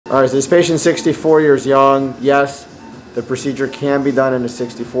All right, so this patient's 64 years young. Yes, the procedure can be done in a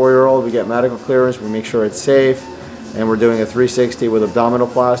 64-year-old. We get medical clearance, we make sure it's safe, and we're doing a 360 with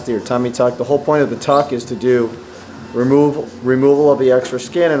abdominoplasty or tummy tuck. The whole point of the tuck is to do removal of the extra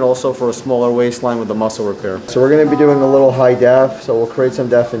skin and also for a smaller waistline with the muscle repair. So we're going to be doing a little high def, so we'll create some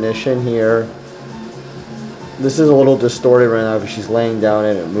definition here. This is a little distorted right now because she's laying down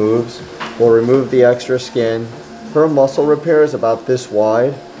and it moves. We'll remove the extra skin. Her muscle repair is about this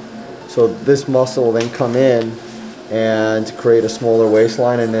wide, so this muscle will then come in and create a smaller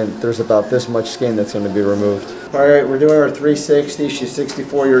waistline, and then there's about this much skin that's going to be removed. Alright, we're doing her 360. She's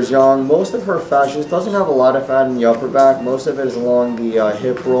 64 years young. Most of her fat, she doesn't have a lot of fat in the upper back. Most of it is along the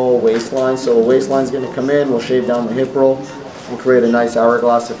hip roll waistline. So the waistline's going to come in, we'll shave down the hip roll and create a nice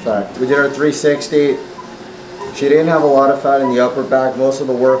hourglass effect. We did her 360. She didn't have a lot of fat in the upper back. Most of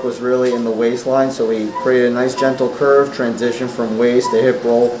the work was really in the waistline, so we created a nice gentle curve, transition from waist to hip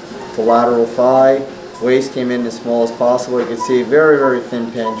roll to lateral thigh. Waist came in as small as possible. You can see very, very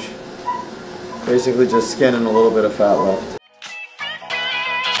thin pinch. Basically just skin and a little bit of fat left.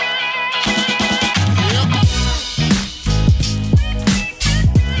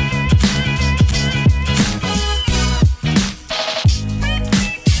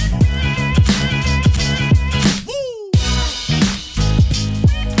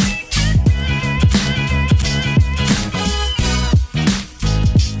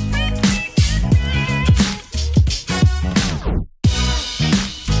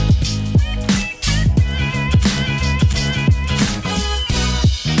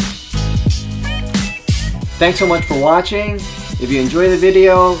 Thanks so much for watching. If you enjoyed the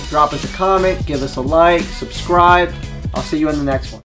video, drop us a comment, give us a like, subscribe. I'll see you in the next one.